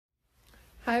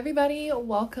Hi everybody,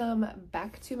 welcome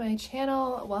back to my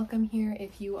channel. Welcome here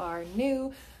if you are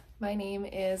new. My name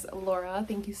is Laura.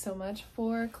 Thank you so much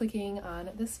for clicking on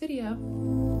this video.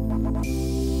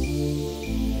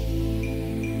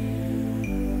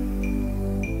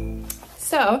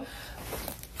 So,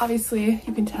 obviously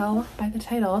you can tell by the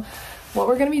title what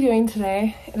we're going to be doing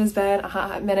today. It has been a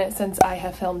hot minute since I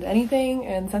have filmed anything,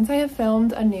 and since I have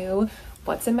filmed a new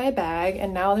What's in My Bag,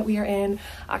 and now that we are in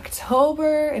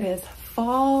October, it is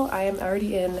fall. I am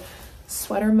already in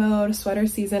sweater mode, sweater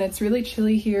season. It's really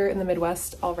chilly here in the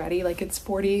Midwest already. Like, it's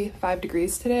 45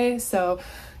 degrees today, so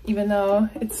even though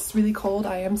it's really cold,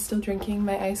 I am still drinking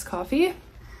my iced coffee.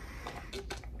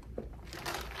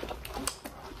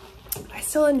 I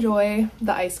still enjoy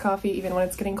the iced coffee even when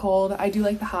it's getting cold. I do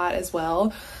like the hot as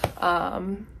well,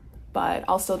 but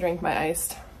I'll still drink my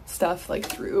iced stuff like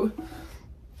through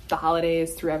the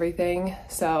holidays, through everything.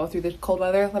 So through the cold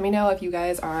weather, let me know if you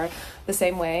guys are the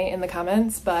same way in the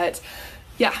comments. But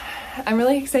yeah, I'm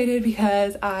really excited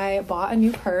because I bought a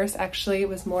new purse. Actually, it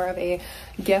was more of a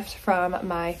gift from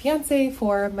my fiance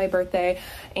for my birthday,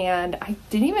 and I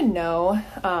didn't even know,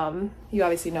 you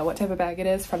obviously know what type of bag it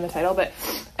is from the title, but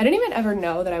I didn't even ever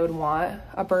know that I would want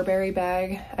a Burberry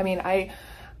bag. I mean, I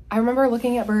remember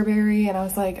looking at Burberry and I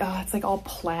was like, oh, it's like all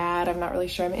plaid. I'm not really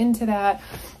sure I'm into that.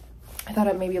 I thought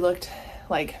it maybe looked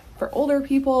like for older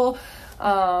people.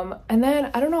 And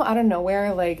then I don't know, out of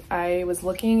nowhere, like I was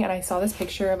looking and I saw this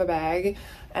picture of a bag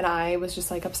and I was just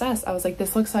like obsessed. I was like,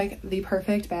 this looks like the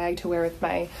perfect bag to wear with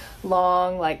my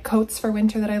long like coats for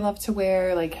winter that I love to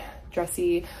wear, like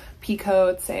dressy pea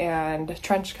coats and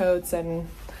trench coats and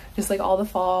just like all the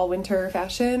fall winter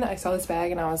fashion. I saw this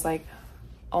bag and I was like,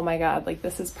 oh my God, like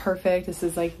this is perfect. This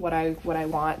is like what I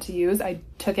want to use. I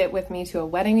took it with me to a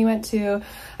wedding we went to.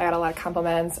 I got a lot of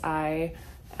compliments. I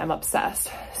am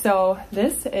obsessed. So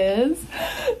this is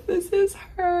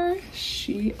her.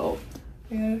 Oh,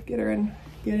 yeah, get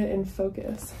it in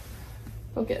focus.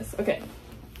 Focus, okay.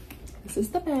 This is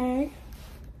the bag.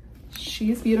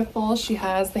 She's beautiful. She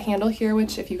has the handle here,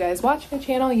 which if you guys watch my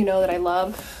channel, you know that I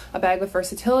love a bag with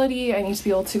versatility. I need to be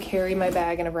able to carry my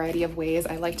bag in a variety of ways.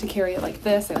 I like to carry it like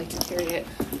this. I like to carry it,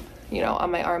 you know, on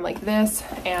my arm like this.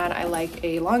 And I like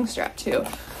a long strap too.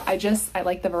 I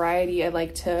like the variety. I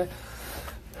like to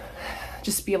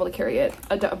just be able to carry it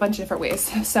a bunch of different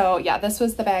ways. So yeah, this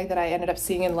was the bag that I ended up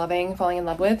seeing and loving, falling in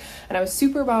love with. And I was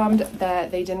super bummed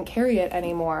that they didn't carry it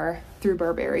anymore through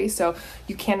Burberry. So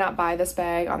you cannot buy this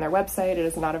bag on their website. It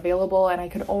is not available. And I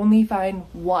could only find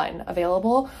one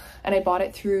available. And I bought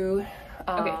it through,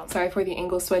 okay, sorry for the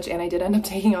angle switch. And I did end up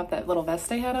taking off that little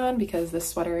vest I had on because this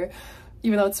sweater,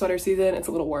 even though it's sweater season, it's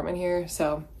a little warm in here.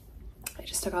 So I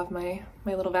just took off my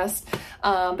little vest.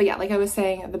 But yeah, like I was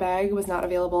saying, the bag was not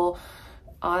available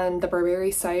on the Burberry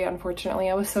site. Unfortunately,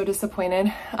 I was so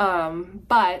disappointed.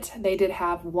 But they did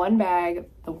have one bag,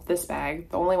 this bag,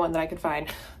 the only one that I could find,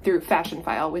 through Fashion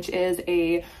File, which is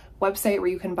a website where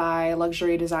you can buy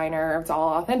luxury designer. It's all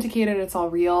authenticated, it's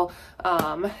all real.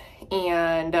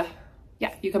 And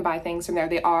yeah, you can buy things from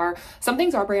there. Some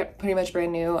things are pretty much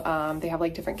brand new. They have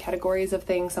like different categories of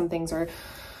things. Some things are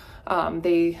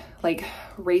they like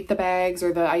rate the bags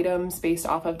or the items based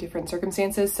off of different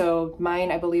circumstances. So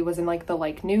mine, I believe, was in like the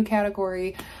like new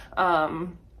category,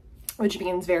 which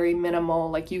means very minimal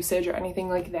like usage or anything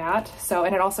like that. So,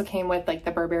 and it also came with like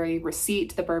the Burberry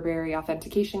receipt, the Burberry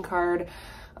authentication card,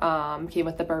 came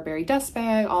with the Burberry dust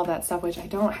bag, all that stuff, which I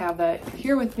don't have that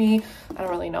here with me. I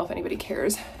don't really know if anybody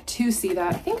cares to see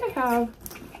that. I think I have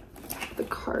the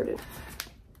card.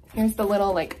 Here's the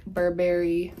little like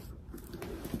Burberry,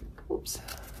 oops,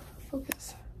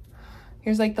 focus.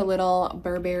 Here's like the little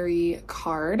Burberry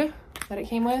card that it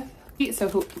came with.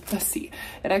 So let's see,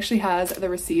 it actually has the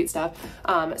receipt stuff.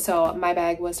 So my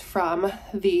bag was from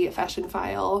the Fashion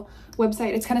File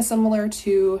website. It's kind of similar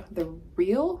to the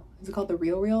Real, is it called the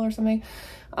Real or something?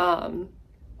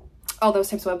 All those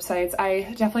types of websites. I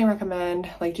definitely recommend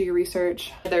like do your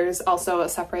research. There's also a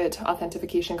separate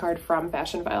authentication card from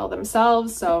Fashion File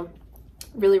themselves. So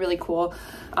really, really cool.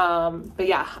 But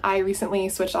yeah, I recently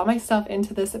switched all my stuff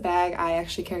into this bag. I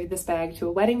actually carried this bag to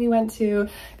a wedding we went to,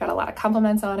 got a lot of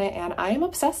compliments on it, and I am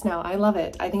obsessed now. I love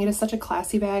it. I think it is such a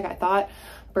classy bag. I thought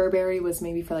Burberry was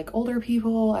maybe for like older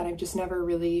people, and I've just never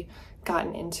really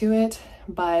gotten into it.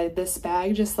 But this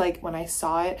bag, just like when I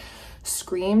saw it,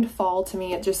 screamed fall to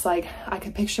me. It just like, I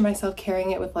could picture myself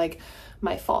carrying it with like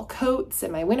my fall coats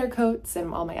and my winter coats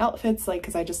and all my outfits, like,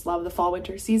 because I just love the fall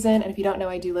winter season. And if you don't know,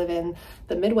 I do live in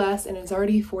the Midwest and it's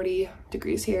already 40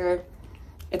 degrees here.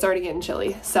 It's already getting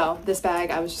chilly. So this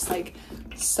bag, I was just like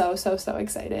so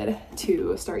excited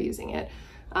to start using it.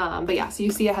 But yeah, so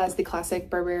you see it has the classic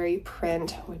Burberry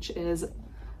print, which is,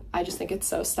 I just think it's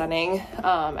so stunning.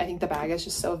 I think the bag is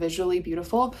just so visually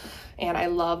beautiful, and I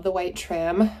love the white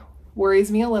trim.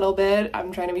 Worries me a little bit.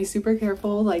 I'm trying to be super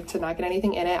careful, like, to not get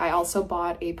anything in it. I also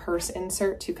bought a purse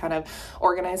insert to kind of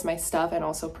organize my stuff and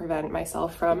also prevent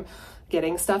myself from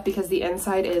getting stuff, because the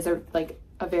inside is a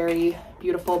very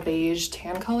beautiful beige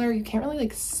tan color. You can't really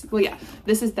like, well, yeah,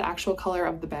 this is the actual color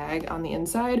of the bag on the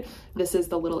inside. This is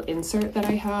the little insert that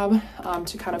I have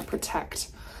to kind of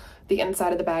protect the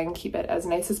inside of the bag and keep it as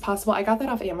nice as possible. I got that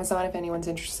off Amazon. If anyone's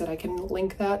interested, I can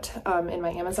link that in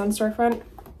my Amazon storefront.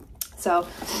 So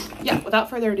yeah, without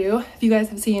further ado, if you guys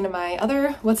have seen my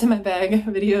other What's in My Bag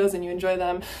videos and you enjoy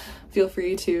them, feel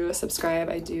free to subscribe.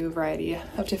 I do a variety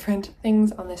of different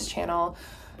things on this channel.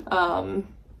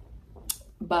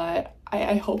 But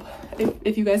I hope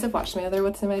if you guys have watched my other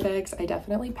What's in My Bags, I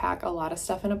definitely pack a lot of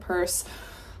stuff in a purse.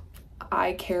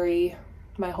 I carry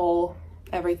my whole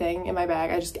everything in my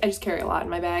bag. I just carry a lot in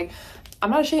my bag.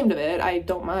 I'm not ashamed of it. I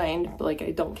don't mind, but like,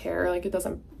 I don't care. Like, I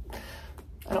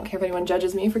don't care if anyone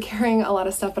judges me for carrying a lot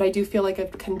of stuff, but I do feel like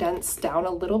I've condensed down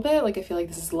a little bit. Like, I feel like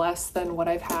this is less than what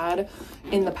I've had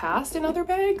in the past in other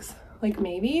bags, like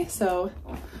maybe. So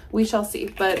we shall see,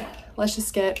 but let's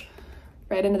just get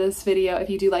right into this video. If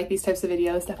you do like these types of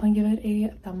videos, definitely give it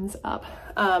a thumbs up.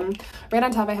 Right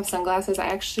on top, I have sunglasses. I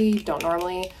actually don't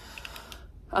normally,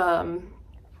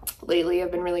 lately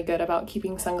I've been really good about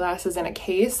keeping sunglasses in a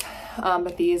case,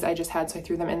 but these I just had, so I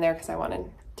threw them in there because I wanted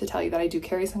to tell you that I do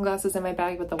carry sunglasses in my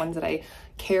bag, but the ones that I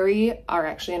carry are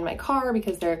actually in my car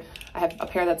because I have a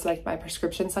pair that's like my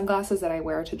prescription sunglasses that I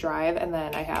wear to drive, and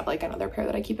then I have like another pair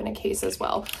that I keep in a case as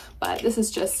well. But this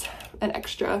is just an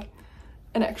extra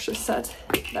set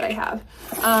that I have.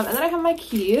 And then I have my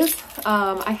keys.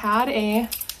 I had a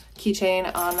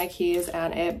keychain on my keys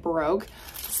and it broke,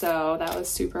 so that was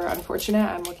super unfortunate.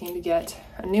 I'm looking to get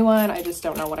a new one. I just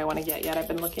don't know what I want to get yet. I've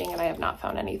been looking and I have not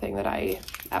found anything that I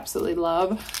absolutely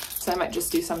love, so I might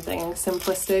just do something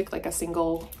simplistic, like a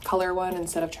single color one,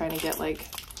 instead of trying to get like,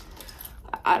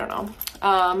 I don't know.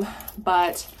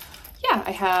 But yeah,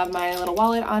 I have my little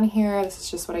wallet on here. This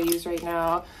is just what I use right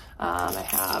now. I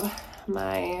have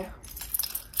my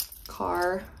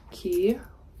car key,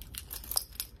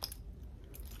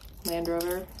 Range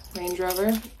Rover.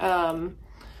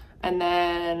 And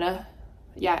then,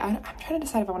 yeah, I'm trying to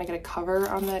decide if I want to get a cover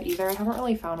on that either. I haven't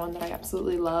really found one that I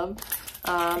absolutely love.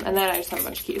 And then I just have a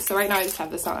bunch of keys. So right now I just have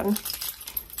this on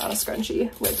a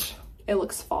scrunchie, which it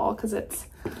looks fall because it's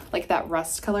like that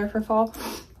rust color for fall.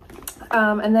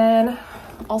 And then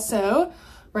also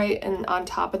right and on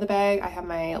top of the bag, I have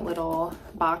my little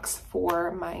box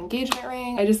for my engagement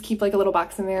ring. I just keep like a little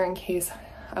box in there in case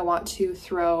I want to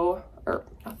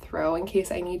in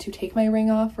case I need to take my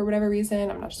ring off for whatever reason.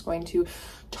 I'm not just going to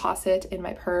toss it in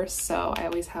my purse, so I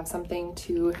always have something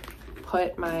to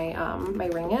put my my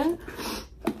ring in.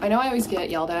 I know I always get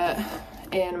yelled at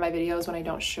in my videos when I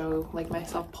don't show like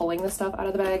myself pulling the stuff out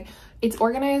of the bag. It's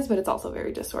organized, but it's also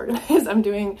very disorganized. I'm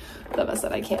doing the best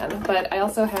that I can. But I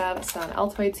also have some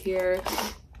Altoids here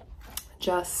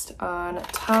just on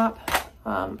top.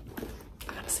 I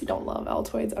honestly don't love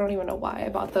Altoids. I don't even know why I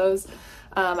bought those.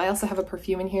 I also have a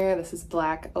perfume in here. This is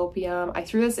Black Opium. I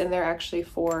threw this in there actually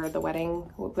for the wedding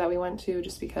that we went to,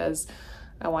 just because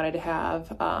I wanted to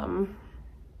have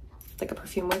like a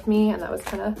perfume with me, and that was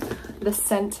kind of the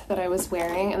scent that I was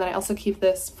wearing. And then I also keep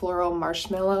this floral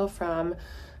marshmallow from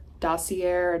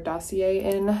Dossier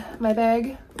in my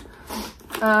bag.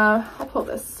 I'll pull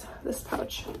this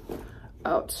pouch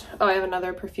out. Oh, I have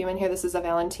another perfume in here. This is a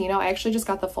Valentino. I actually just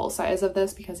got the full size of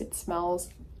this because it smells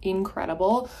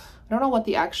incredible. I don't know what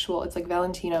the actual, it's like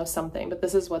Valentino something, but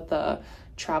this is what the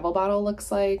travel bottle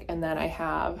looks like. And then I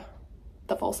have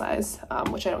the full size,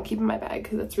 which I don't keep in my bag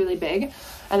because it's really big.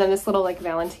 And then this little like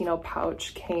Valentino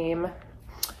pouch came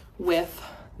with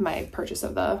my purchase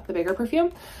of the bigger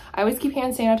perfume. I always keep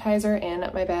hand sanitizer in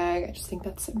my bag. I just think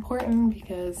that's important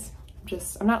because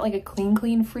I'm not like a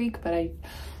clean freak, but I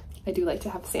do like to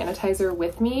have sanitizer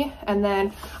with me. And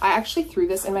then I actually threw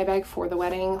this in my bag for the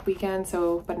wedding weekend,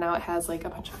 but now it has like a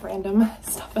bunch of random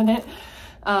stuff in it.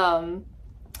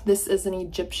 This is an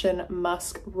Egyptian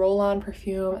musk roll-on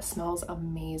perfume. It smells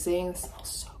amazing. It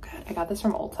smells so good. I got this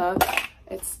from Ulta.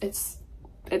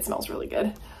 It smells really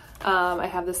good. I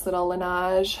have this little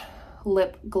Laneige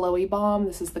lip glowy balm.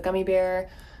 This is the gummy bear,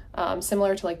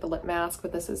 similar to like the lip mask,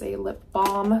 but this is a lip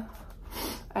balm.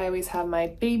 I always have my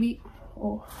baby,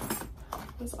 oh,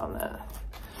 what's on that?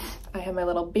 I have my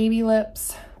little baby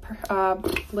lips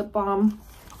lip balm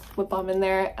in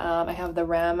there. I have the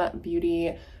Rem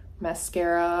Beauty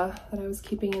mascara that I was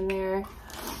keeping in there.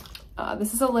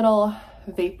 This is a little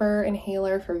vapor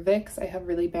inhaler for Vicks. I have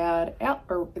really bad,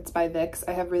 or it's by Vicks.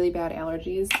 I have really bad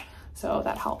allergies, so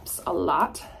that helps a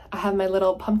lot. I have my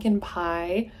little pumpkin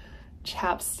pie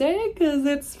chapstick because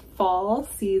it's fall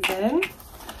season.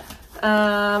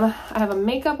 I have a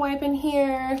makeup wipe in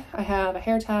here. I have a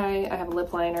hair tie. I have a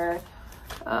lip liner.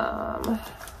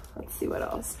 Let's see what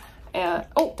else. And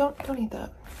oh, don't eat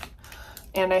that.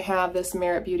 And I have this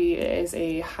Merit Beauty. It is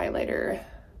a highlighter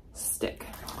stick.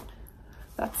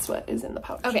 That's what is in the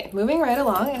pouch. Okay, moving right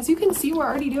along. As you can see, we're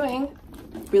already doing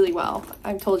really well.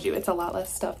 I've told you it's a lot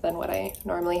less stuff than what I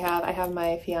normally have. I have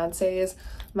my fiance's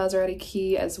Maserati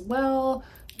key as well,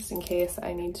 just in case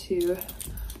I need to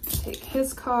take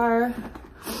his car.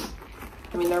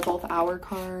 I mean, they're both our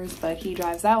cars, but he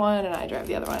drives that one and I drive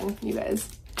the other one. You guys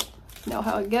know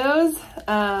how it goes.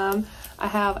 I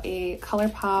have a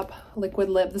ColourPop liquid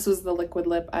lip. This was the liquid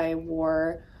lip I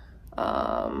wore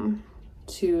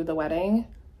to the wedding,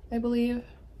 I believe.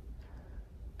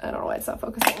 I don't know why it's not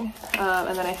focusing.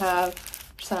 And then I have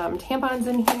some tampons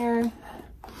in here.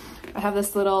 I have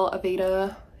this little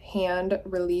Aveda hand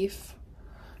relief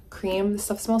cream. This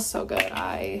stuff smells so good.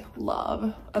 I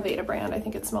love Aveda brand. I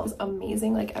think it smells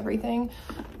amazing, like everything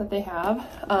that they have.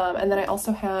 And then I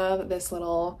also have this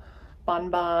little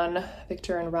Bon Bon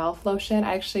Victor and Ralph lotion.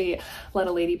 I actually let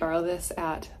a lady borrow this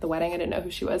at the wedding. I didn't know who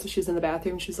she was, but she was in the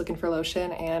bathroom. She was looking for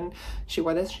lotion and she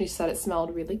wore this. She said it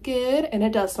smelled really good, and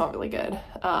it does smell really good.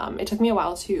 It took me a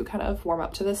while to kind of warm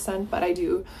up to this scent, but I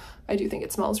do think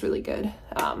it smells really good.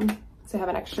 So I have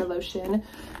an extra lotion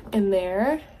in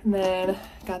there, and then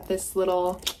got this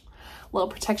little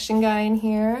protection guy in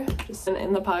here. Just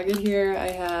in the pocket here, I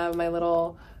have my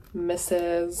little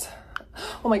Mrs.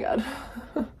 Oh my god,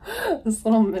 this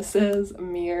little Mrs.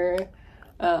 mirror.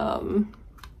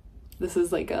 This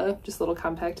is like a just little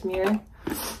compact mirror.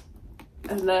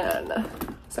 And then,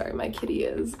 sorry, my kitty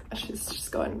she's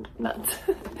just going nuts.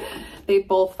 They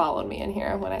both followed me in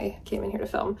here when I came in here to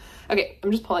film. Okay,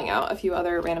 I'm just pulling out a few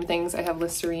other random things. I have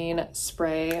Listerine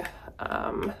spray.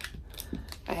 I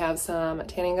have some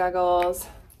tanning goggles,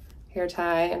 hair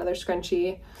tie, another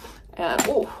scrunchie, and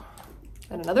oh,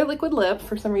 and another liquid lip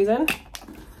for some reason.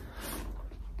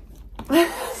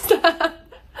 Stop.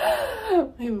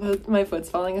 My foot's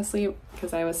falling asleep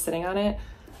because I was sitting on it,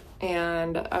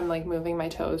 and I'm like moving my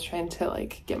toes trying to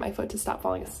like get my foot to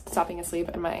stopping asleep,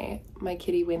 and my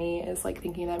kitty Winnie is like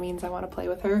thinking that means I want to play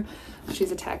with her.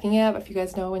 She's attacking it. But if you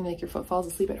guys know, when like your foot falls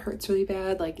asleep, it hurts really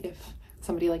bad, like if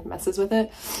somebody like messes with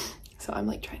it. So I'm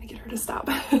like trying to get her to stop.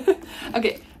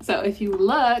 Okay, so if you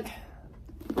look,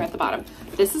 we're at the bottom.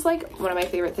 This is like one of my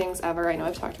favorite things ever. I know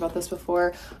I've talked about this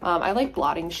before. I like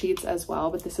blotting sheets as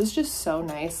well, but this is just so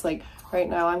nice. Like right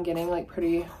now I'm getting like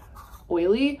pretty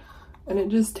oily, and it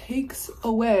just takes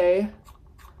away.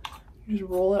 You just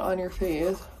roll it on your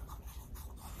face,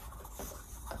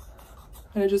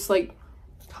 and it just like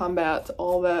combats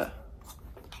all that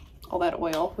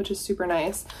oil, which is super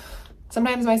nice.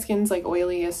 Sometimes my skin's like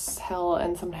oily as hell,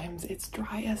 and sometimes it's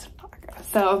dry as fuck.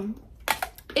 So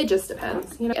it just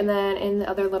depends, you know. And then in the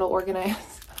other little organized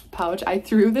pouch, I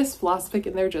threw this floss pick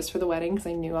in there just for the wedding because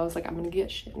I knew I was like, I'm gonna get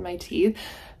shit in my teeth,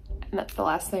 and that's the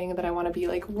last thing that I want to be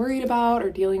like worried about or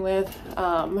dealing with.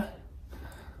 I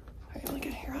really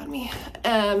get hair on me.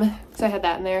 So I had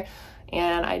that in there,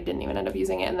 and I didn't even end up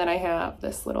using it. And then I have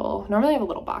this little, normally I have a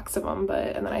little box of them,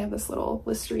 and then I have this little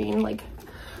Listerine, like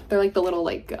they're like the little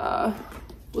like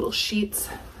little sheets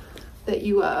that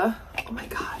you oh my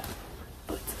god,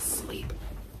 oh, it's asleep.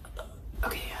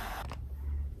 Okay,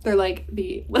 they're like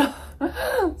the little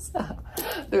stop.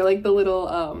 They're like the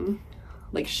little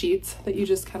like sheets that you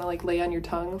just kind of like lay on your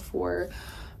tongue for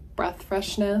breath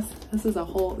freshness. This is a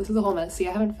whole mess. See,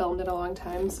 I haven't filmed in a long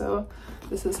time, so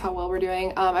this is how well we're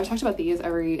doing. I've talked about these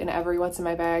in every What's in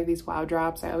My Bag, these Wow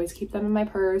drops. I always keep them in my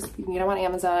purse. You can get them on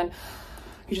Amazon.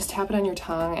 You just tap it on your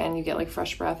tongue and you get like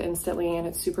fresh breath instantly, and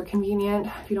it's super convenient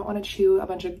if you don't want to chew a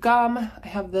bunch of gum. I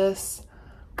have this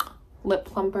lip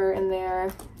plumper in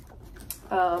there,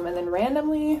 and then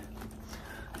randomly,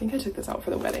 I think I took this out for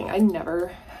the wedding. I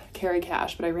never carry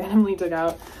cash, but I randomly took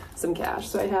out some cash,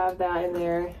 so I have that in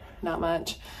there, not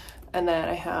much. And then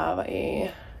I have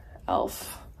a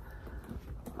elf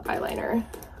eyeliner.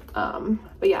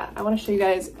 But yeah, I want to show you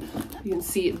guys, you can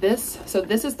see this. So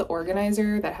this is the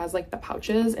organizer that has like the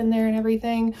pouches in there and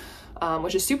everything,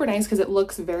 which is super nice because it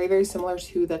looks very, very similar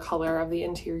to the color of the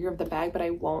interior of the bag, but I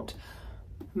won't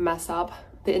mess up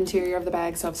the interior of the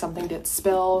bag. So if something did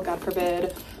spill, God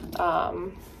forbid,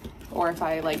 or if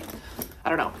I like, I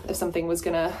don't know, if something was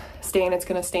gonna stain, it's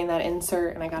gonna stain that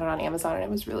insert, and I got it on Amazon and it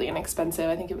was really inexpensive.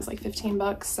 I think it was like 15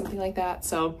 bucks, something like that.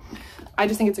 So I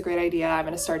just think it's a great idea. I'm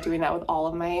gonna start doing that with all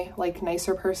of my like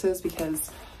nicer purses because,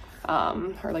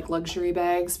 or like luxury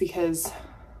bags, because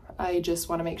I just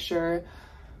wanna make sure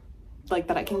like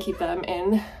that I can keep them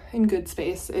in good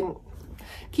space and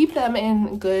keep them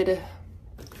in good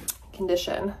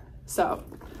condition. So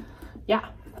yeah.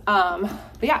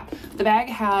 But yeah, the bag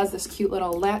has this cute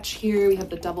little latch here. We have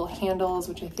the double handles,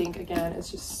 which I think again is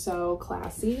just so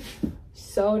classy,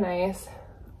 so nice.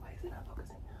 Why is it not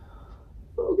focusing?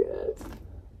 Focus.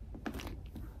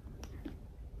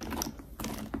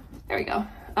 There we go.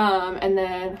 And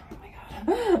then, oh my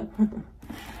God,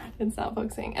 it's not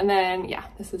focusing. And then yeah,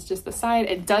 this is just the side.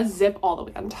 It does zip all the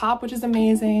way on top, which is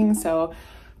amazing. So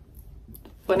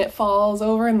when it falls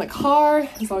over in the car,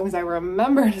 as long as I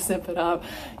remember to zip it up,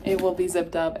 it will be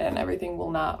zipped up and everything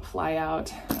will not fly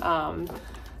out.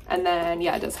 And then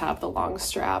yeah, it does have the long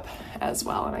strap as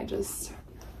well, and I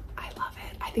love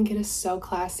it. I think it is so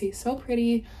classy, so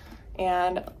pretty,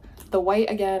 and the white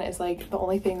again is like the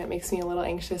only thing that makes me a little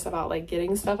anxious about like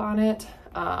getting stuff on it.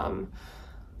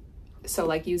 So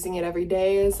like using it every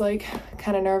day is like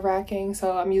kind of nerve-wracking,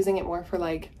 so I'm using it more for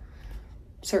like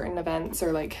certain events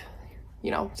or like, you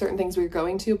know, certain things we're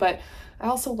going to, but I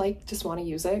also like just want to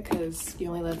use it because you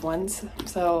only live once,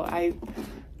 so I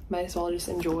might as well just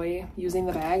enjoy using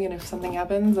the bag, and if something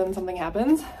happens, then something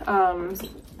happens.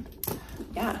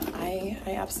 Yeah, I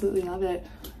absolutely love it.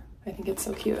 I think it's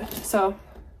so cute. So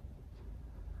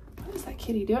what is that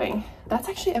kitty doing? That's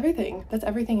actually everything. That's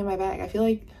everything in my bag. I feel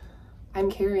like I'm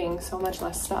carrying so much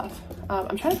less stuff.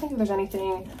 I'm trying to think if there's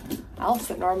anything else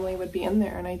that normally would be in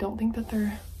there, and I don't think that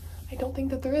there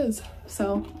is.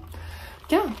 So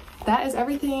yeah, that is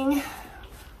everything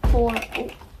for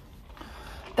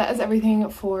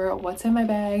what's in my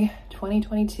bag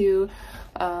 2022,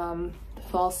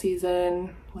 fall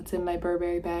season, what's in my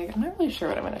Burberry bag. I'm not really sure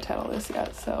what I'm going to title this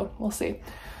yet, so we'll see.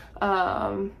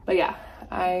 But yeah,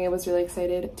 I was really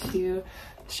excited to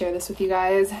share this with you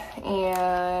guys,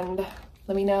 and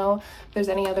let me know if there's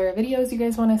any other videos you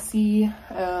guys want to see.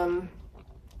 I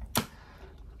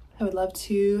would love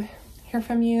to hear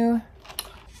from you.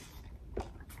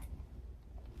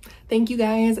 Thank you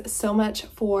guys so much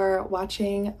for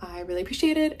watching. I really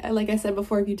appreciate it. Like I said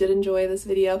before, if you did enjoy this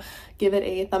video, give it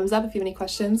a thumbs up. If you have any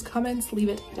questions, comments, leave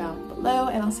it down below,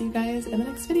 and I'll see you guys in the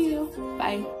next video.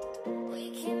 Bye.